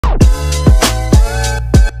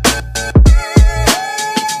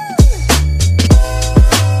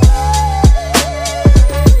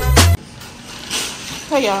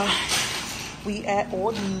y'all. We at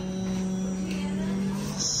Aldi's.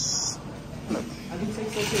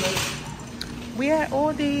 We at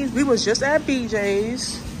Aldi's. We was just at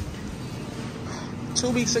BJ's 2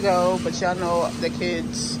 weeks ago, but y'all know the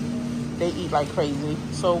kids, they eat like crazy.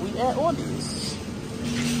 So we at Aldi's,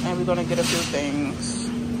 and we're gonna get a few things.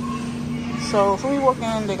 So when we walk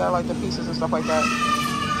in, they got like the pieces and stuff like that.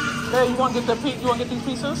 Hey, you want to get these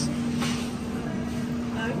pieces?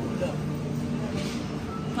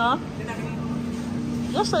 Huh?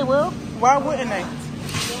 Yes, they will. Why wouldn't they?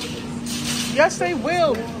 Yes, they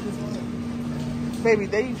will. Baby,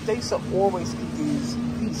 they used to always eat these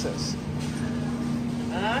pizzas.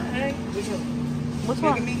 Hey, Which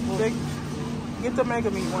one? Mega meat one. Get the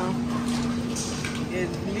mega meat one. Yeah,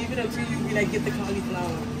 leave it up to you. Be like, get the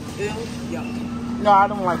cauliflower. Bill? Yeah. No, I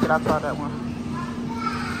don't like it. I tried that one.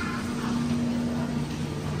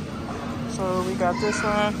 So we got this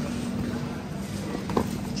one.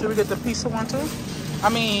 Should we get the pizza one too? I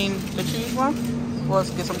mean, the cheese one? Or let's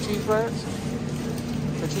get some cheese breads?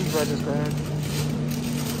 The cheese bread is good.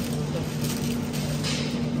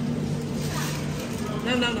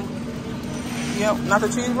 No. Yep, not the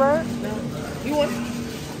cheese bread? No. You want it?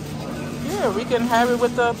 Yeah, we can have it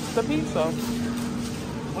with the pizza.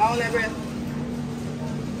 Why all that bread?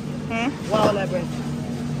 Why all that bread?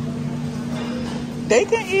 They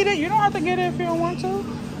can eat it. You don't have to get it if you don't want to.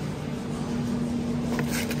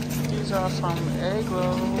 These are some egg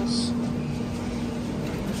rolls.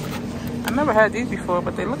 I never had these before,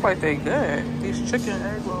 but they look like they're good. These chicken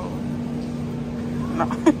egg rolls. No.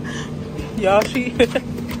 Y'all, she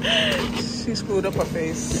screwed up her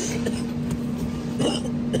face.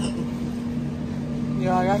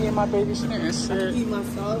 Y'all hear my baby getting sick? Eat my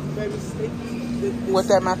sauce, baby steak. With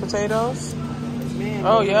that mashed potatoes? Man,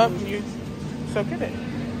 oh, yep. So get it.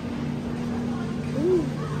 Ooh.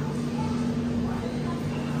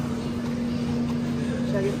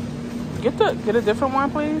 Check it. Get a different one,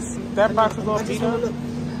 please. That box is all beat up.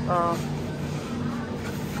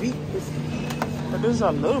 But there's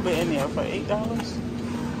a little bit in there for $8.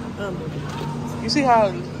 You see how?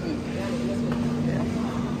 Yeah.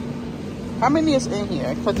 How many is in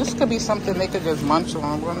here? Because this could be something they could just munch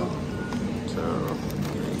on. 1, 2,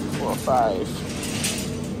 3, 4, 5.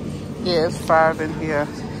 Yeah, it's 5 in here.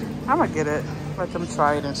 I'm gonna get it. Let them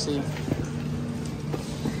try it and see.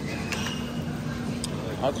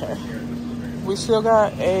 Okay. We still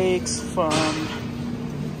got eggs from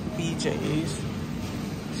BJ's.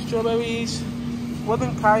 Strawberries.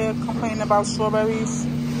 Wasn't Kaya complaining about strawberries?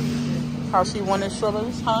 How she wanted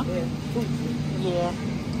strawberries, huh? Yeah.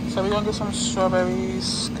 So we're gonna get some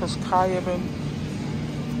strawberries because Kaya been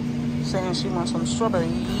saying she wants some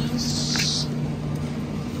strawberries.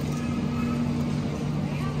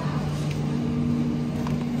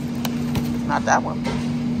 Not that one.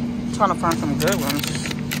 I'm trying to find some good ones.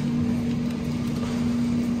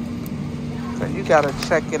 So you gotta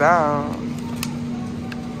check it out.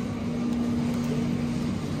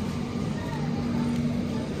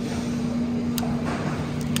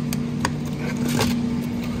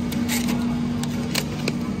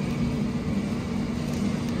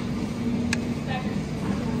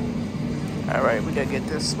 All right, we gotta get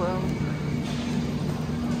this one.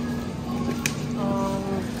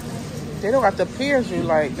 They don't got the pears you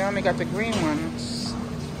like. They only got the green ones.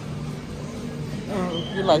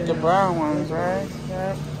 You like the brown ones, right?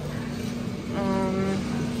 Yep.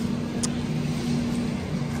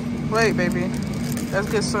 Wait, baby. Let's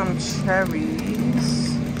get some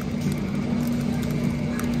cherries.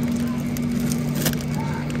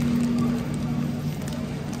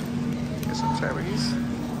 Get some cherries.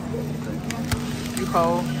 You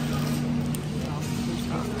hold.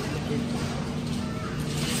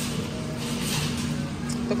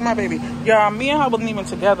 Look at my baby. Yeah, me and her wasn't even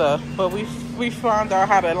together, but we found out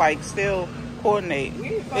how to like still coordinate.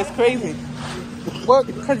 It's crazy. What?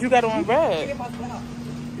 Because you got on red.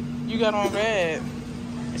 You got on red.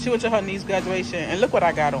 She went to her niece's graduation, and look what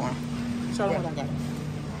I got on. Show them what I got on.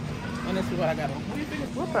 And this is what I got on. What do you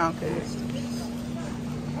think? What pound cake?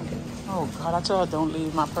 Oh God, I told her don't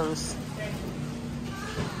leave my purse.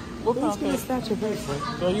 What pound cake? Start your bracelet.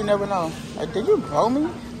 Girl, you never know. Did you blow me?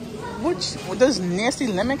 Which? This nasty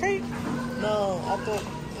lemon cake? No, I thought,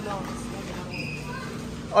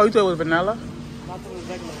 Oh, you thought it was vanilla? I thought it was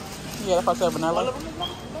regular. Yeah, that's why I said vanilla.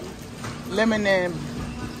 Lemon and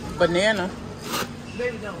banana.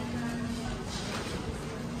 Baby, no.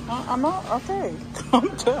 I'm not, okay. Calm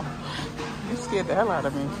down. You scared the hell out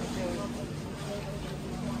of me.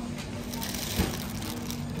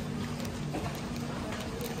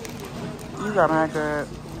 You got mad good.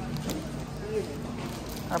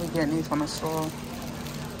 I be getting these from the store.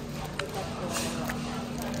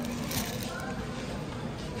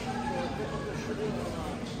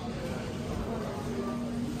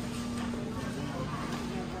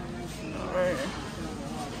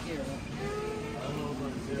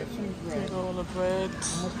 bread.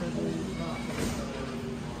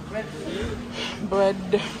 Bread.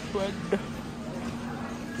 Bread.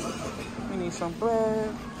 We need some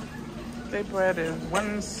bread. Their bread is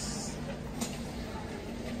 $129.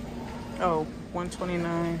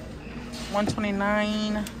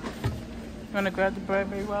 $129. You wanna grab the bread,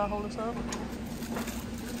 baby, while I hold this up?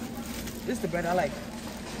 This is the bread I like.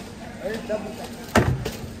 It's double.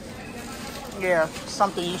 Yeah,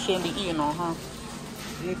 something you shouldn't be eating on, huh?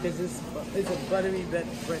 Yeah, because it's a buttery bread.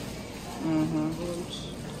 Mm-hmm.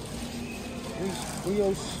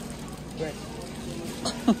 Brioche bread.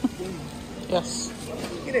 Yes.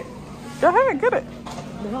 Get it. Go ahead, get it.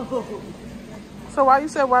 No. So why you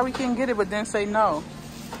said why we can't get it, but then say no?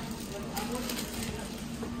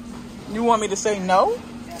 You want me to say no?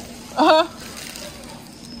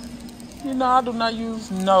 You know, I do not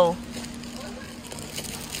use no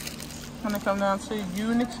when it comes down to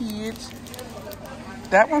you and the kids.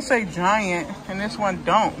 That one say giant, and this one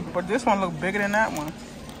don't. But this one look bigger than that one.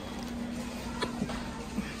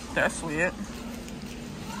 That's weird.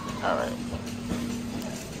 All right.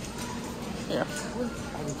 Yeah.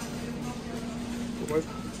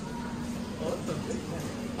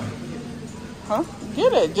 Huh?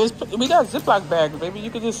 Get it. Just we got Ziploc bags, baby.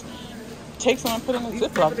 You could just take some and put it in a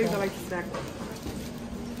Ziploc Things I bag. like to snack on.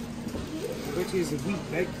 Which is wheat,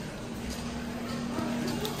 right?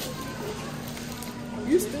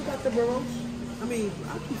 You still got the brioche? I mean,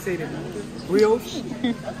 I keep saying it. Brioche?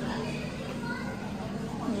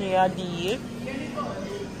 Yeah, I did.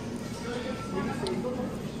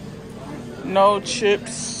 No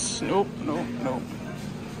chips. Nope.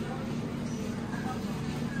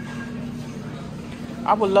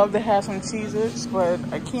 I would love to have some Cheez-Its, but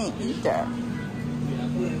I can't eat that.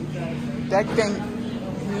 That thing,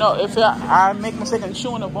 no, if I make a mistake and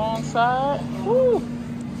chew on the wrong side, woo.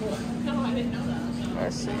 No, I didn't know that.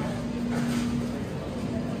 Let's see.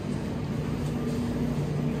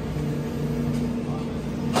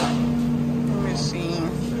 Let me see.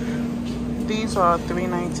 These are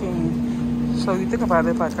 $3.19. So you think about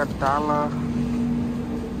it, like $1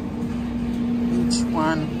 each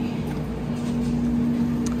one.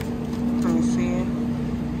 Let me see.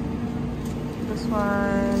 This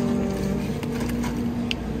one.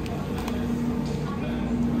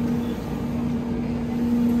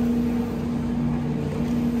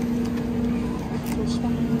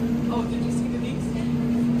 Oh, did you see Denise?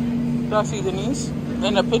 Do I see Denise?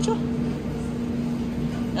 In the picture?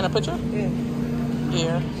 In a picture? Yeah.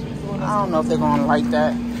 Yeah. I don't know if they're gonna like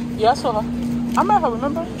that. Yeah, I saw her. I met her,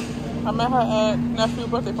 remember? I met her at nephew's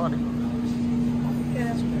birthday party. Yeah,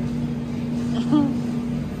 that's great.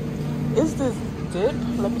 Is this dip?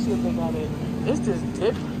 Let me see if they got it. Is this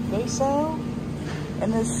dip they sell?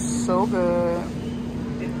 And it's so good.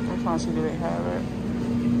 I'm trying to see if they have it.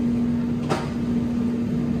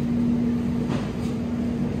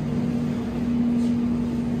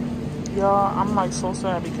 Y'all, I'm like so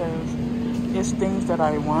sad because it's things that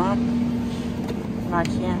I want and I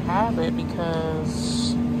can't have it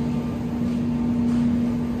because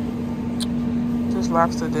this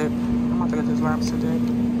lobster dip. I'm about to get this lobster dip.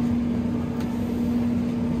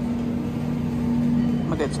 I'm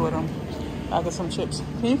gonna get two of them. I'll get some chips.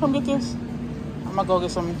 Can you come get this? I'm gonna go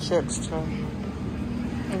get some chips too.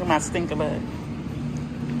 Look at my stinker bag.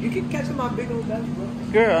 You can catch my big old belly, bro.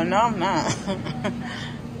 Girl, no, I'm not.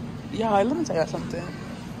 Y'all, let me tell you something.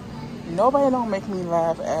 Nobody don't make me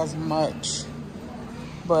laugh as much,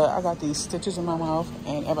 but I got these stitches in my mouth,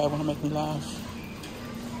 and everybody want to make me laugh.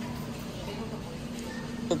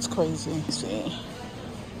 It's crazy. Let's see,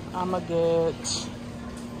 I'm gonna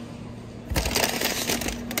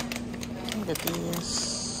get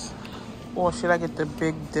these, or should I get the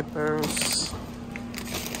Big Dippers?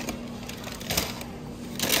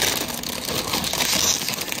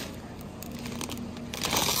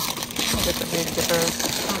 Get the Big Dippers.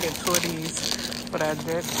 I'm gonna get two of these for that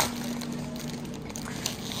dip.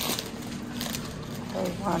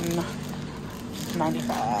 Okay,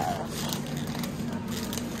 $1.95.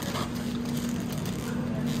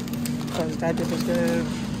 Because that dip is good.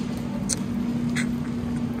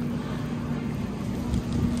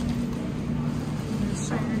 Let's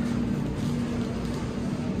see.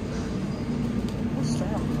 What's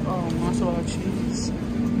that? Oh, mozzarella cheese.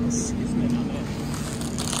 Excuse me on that.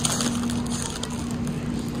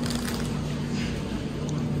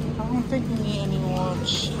 I don't think we need any more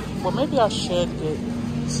cheese. Well, maybe I should get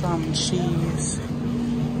some cheese.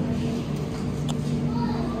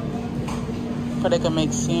 So they can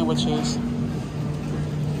make sandwiches.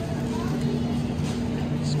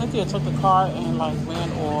 Smithia took the car and like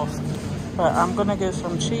ran off. But I'm gonna get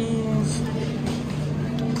some cheese.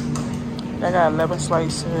 I got 11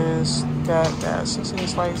 slices. Got 16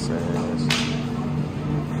 slices.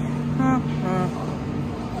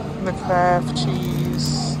 The Kraft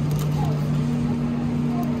cheese.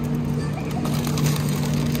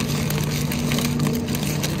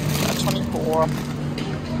 Got 24.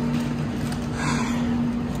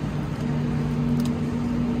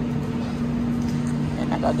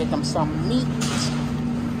 And I gotta get them some meat.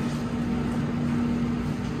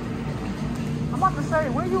 I'm about to say,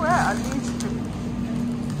 where you at? I need you to.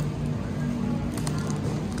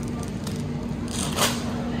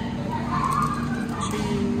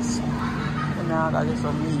 Cheese. And now I gotta get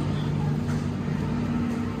some meat.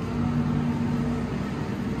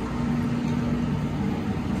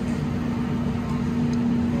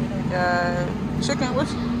 Chicken, what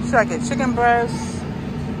should I get? Chicken breast,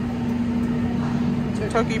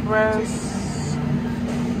 turkey breast.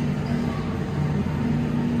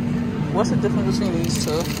 What's the difference between these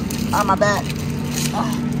two? On my back.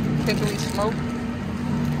 Hickory smoke.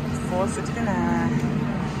 $4.69.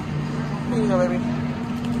 Here you go, baby.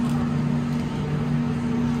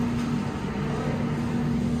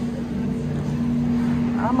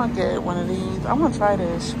 I'm gonna get one of these. I want to try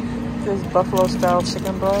this. This buffalo style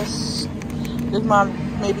chicken breast. This might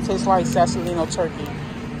maybe taste like Sassolino turkey.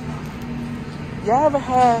 Y'all ever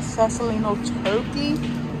had Sassolino turkey?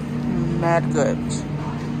 Mad good.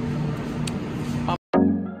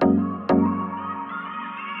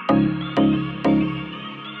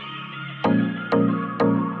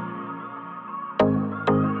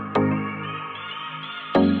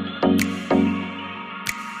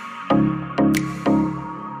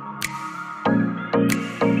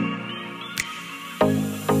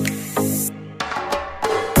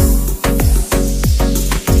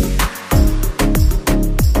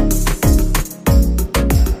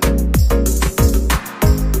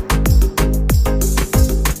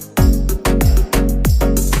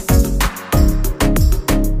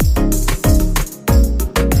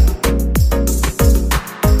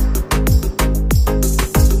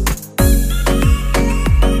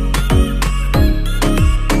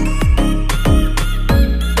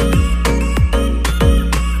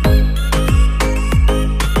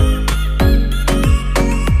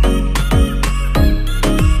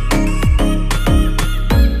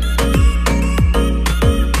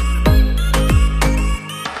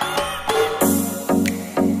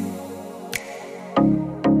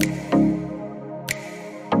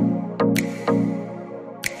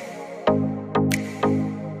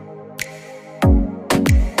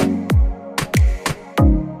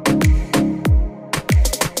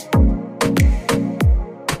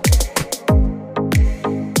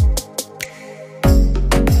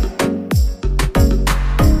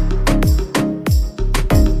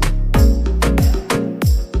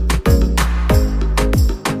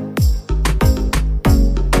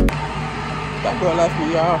 Girl left me,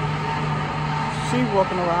 y'all. She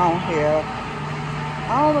walking around here.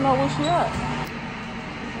 I don't even know where she at.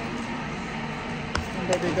 And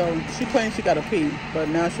there they go. She claims she gotta pee, but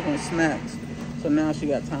now she wants snacks. So now she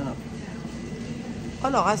got time. Oh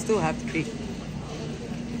no, I still have to pee.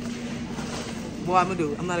 What I'm gonna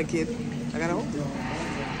do? I'm not a kid. I gotta hold.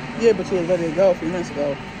 Yeah, but you was ready to go a few minutes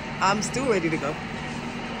ago. I'm still ready to go.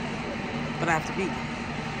 But I have to pee.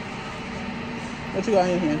 What you got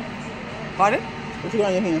in your hand? Pardon? What you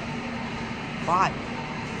got in your hand? 5.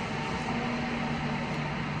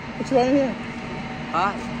 What you got in your hand?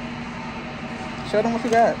 5. Show them what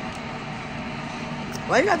you got.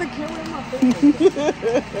 Why you got the camera in my face?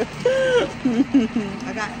 I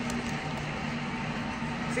got.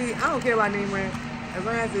 See, I don't care about name brand. As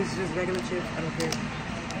long as it's just regular chips, I don't care.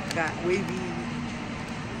 I got wavy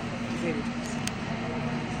potato chips.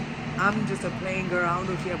 I'm just a plain girl. I don't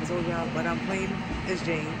know if she ever told y'all, but I'm plain as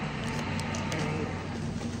Jane.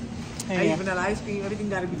 I eat vanilla ice cream. Everything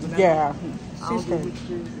gotta be vanilla. Yeah, she's plain.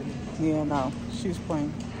 Yeah, no, she's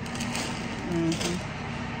plain.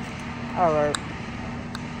 All right.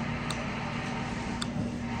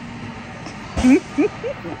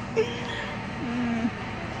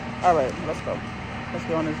 All right, let's go. Let's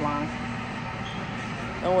go on this line.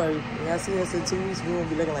 Don't worry. When y'all see us in 2 weeks, we won't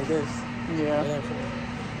be looking like this. Yeah.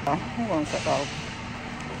 I'm gonna check out.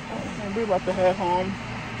 And we're about to head home.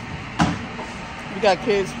 We got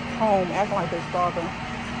kids home acting like they're starving.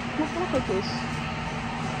 Let's look at this.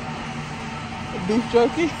 Beef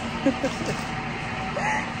jerky.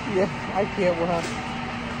 Yeah, I can't with her.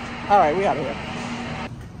 All right, we out of here.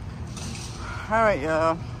 All right,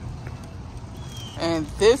 y'all. And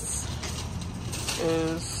this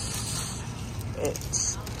is it.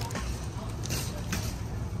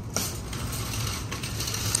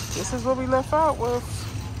 This is what we left out with.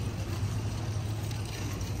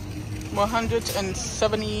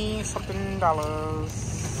 $170 something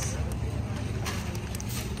dollars.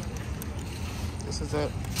 This is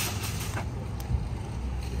it.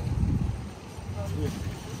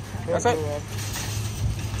 That's it.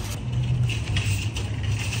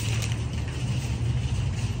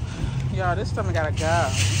 Y'all, this stomach gotta go.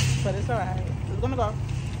 But it's alright. It's gonna go.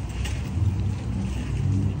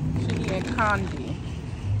 She eating candy.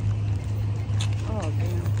 Oh,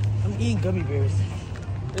 damn. I'm eating gummy bears.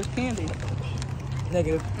 It's candy.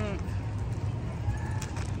 Negative.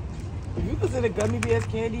 If you consider gummy bears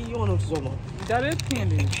candy, you don't know what you're talking about. That is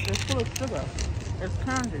candy. It's full of sugar. It's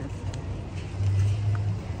candy.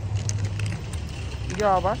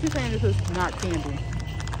 Y'all, why she saying this is not candy?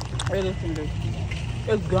 It is candy.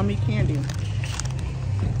 It's gummy candy.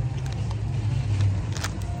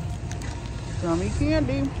 Gummy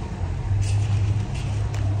candy.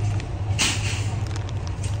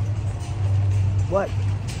 What?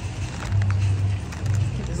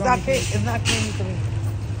 It's not candy. It's not candy to me.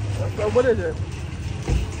 So what is it?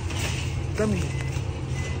 Gummy.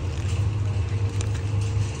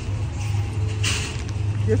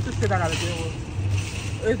 This is the shit I gotta deal with.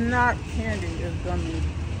 It's not candy, it's gummy.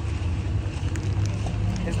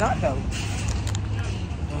 It's not though.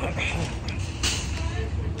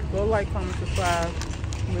 Go like, comment, subscribe,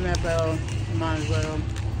 ring that bell, might as well.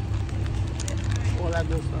 All that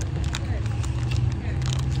good stuff.